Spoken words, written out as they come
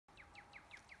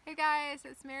Hey guys,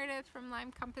 it's Meredith from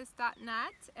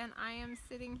LymeCompass.net, and I am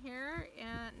sitting here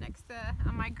next to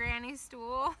on my granny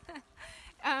stool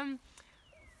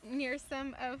near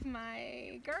some of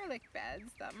my garlic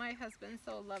beds that my husband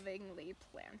so lovingly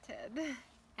planted.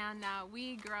 And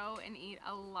we grow and eat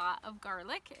a lot of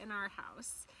garlic in our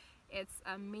house. It's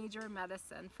a major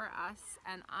medicine for us,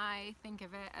 and I think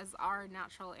of it as our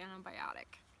natural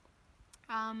antibiotic.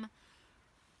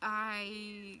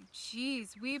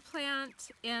 We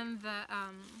plant in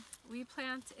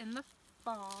the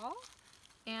fall,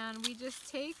 and we just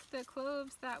take the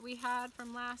cloves that we had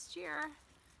from last year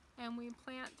and we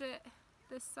plant it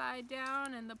this side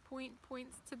down, and the point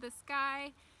points to the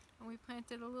sky, and we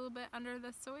plant it a little bit under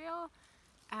the soil,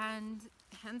 and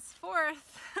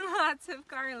henceforth lots of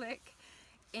garlic.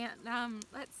 And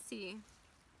let's see,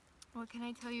 what can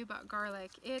I tell you about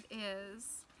garlic? It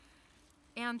is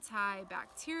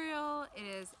antibacterial, it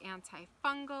is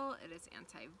antifungal, it is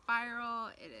antiviral,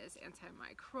 it is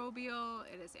antimicrobial,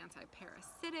 it is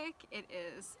antiparasitic, it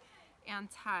is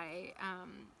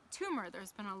anti-tumor.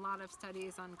 There's been a lot of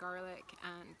studies on garlic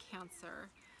and cancer.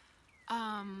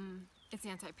 It's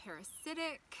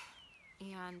antiparasitic,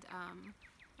 and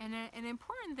an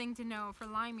important thing to know for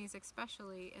Lymies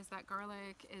especially is that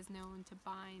garlic is known to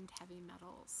bind heavy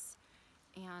metals.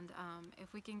 And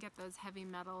if we can get those heavy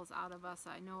metals out of us,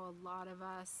 I know a lot of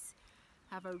us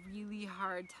have a really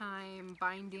hard time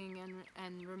binding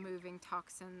and removing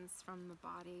toxins from the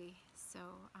body.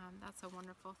 So that's a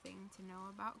wonderful thing to know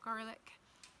about garlic.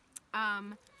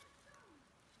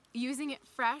 Using it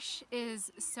fresh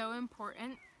is so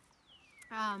important.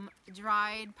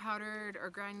 Dried, powdered, or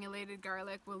granulated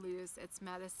garlic will lose its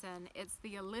medicine. It's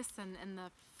the allicin in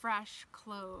the fresh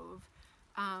clove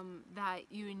that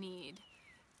you need.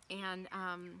 And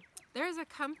there's a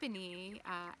company,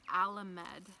 Allium.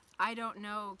 I don't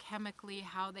know chemically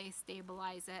how they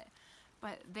stabilize it,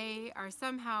 but they are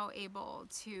somehow able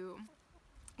to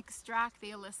extract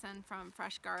the allicin from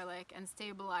fresh garlic and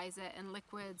stabilize it in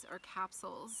liquids or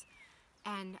capsules.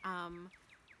 And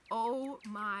oh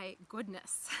my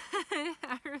goodness,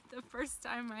 the first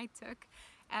time I took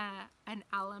an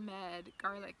Allium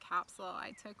garlic capsule,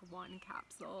 I took one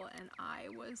capsule and I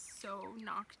was so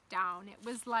knocked down. It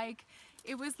was like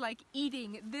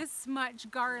eating this much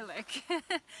garlic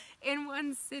in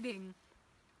one sitting.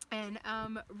 And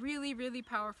really, really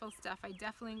powerful stuff. I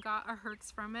definitely got a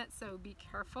herx from it, so be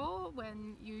careful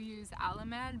when you use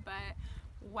Allium. But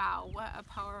wow, what a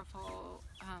powerful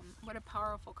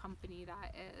company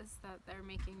that is, that they're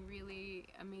making really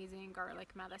amazing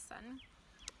garlic medicine.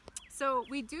 So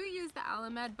we do use the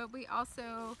Allium, but we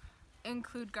also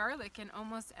include garlic in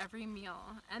almost every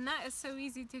meal, and that is so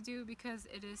easy to do because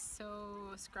it is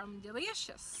so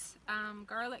scrumdiddlicious.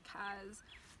 Garlic has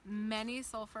many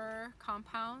sulfur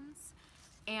compounds,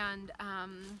 and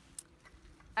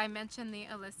I mentioned the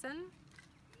allicin.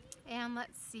 And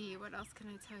let's see, what else can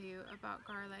I tell you about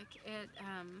garlic?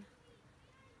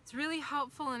 It's really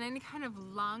helpful in any kind of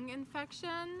lung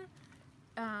infection.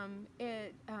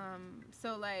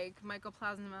 So like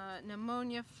Mycoplasma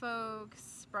pneumonia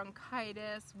folks,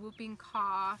 bronchitis, whooping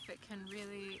cough, it can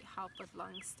really help with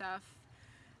lung stuff.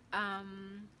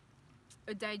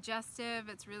 Digestive,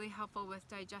 it's really helpful with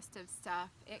digestive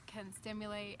stuff. It can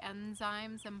stimulate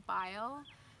enzymes and bile.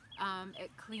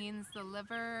 It cleans the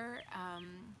liver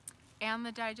and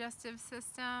the digestive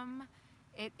system.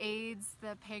 It aids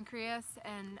the pancreas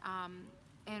and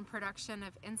production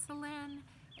of insulin.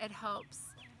 It helps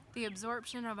the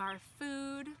absorption of our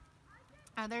food.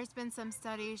 There's been some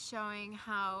studies showing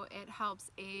how it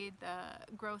helps aid the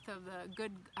growth of the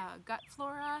good gut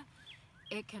flora.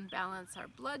 It can balance our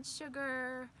blood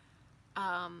sugar.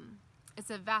 It's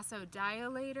a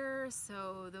vasodilator,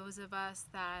 so those of us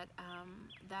that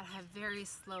have very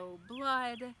slow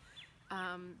blood,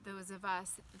 those of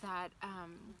us that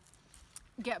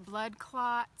get blood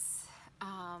clots,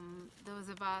 those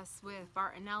of us with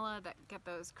Bartonella that get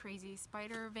those crazy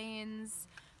spider veins,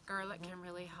 garlic can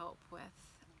really help with.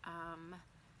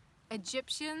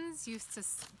 Egyptians used to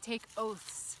take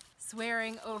oaths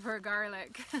swearing over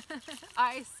garlic.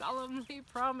 I solemnly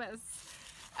promise.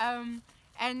 And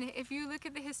if you look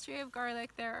at the history of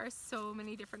garlic, there are so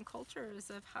many different cultures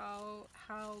of how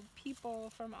people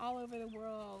from all over the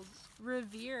world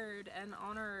revered and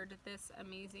honored this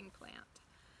amazing plant.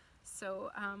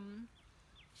 So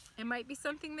it might be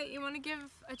something that you want to give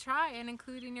a try and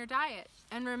include in your diet.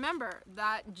 And remember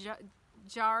that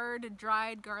jarred,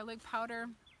 dried garlic powder,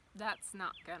 that's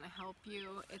not gonna help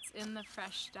you. It's in the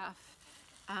fresh stuff,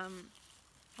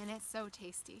 and it's so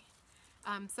tasty.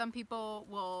 Some people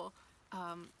will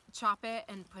chop it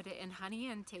and put it in honey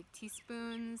and take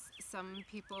teaspoons. Some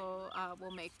people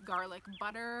will make garlic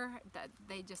butter that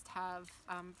they just have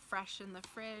fresh in the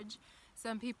fridge.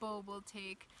 Some people will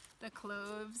take the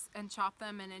cloves and chop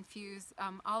them and infuse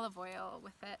olive oil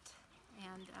with it.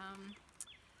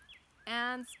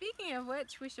 And speaking of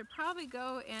which, we should probably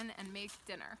go in and make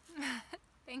dinner.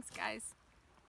 Thanks, guys.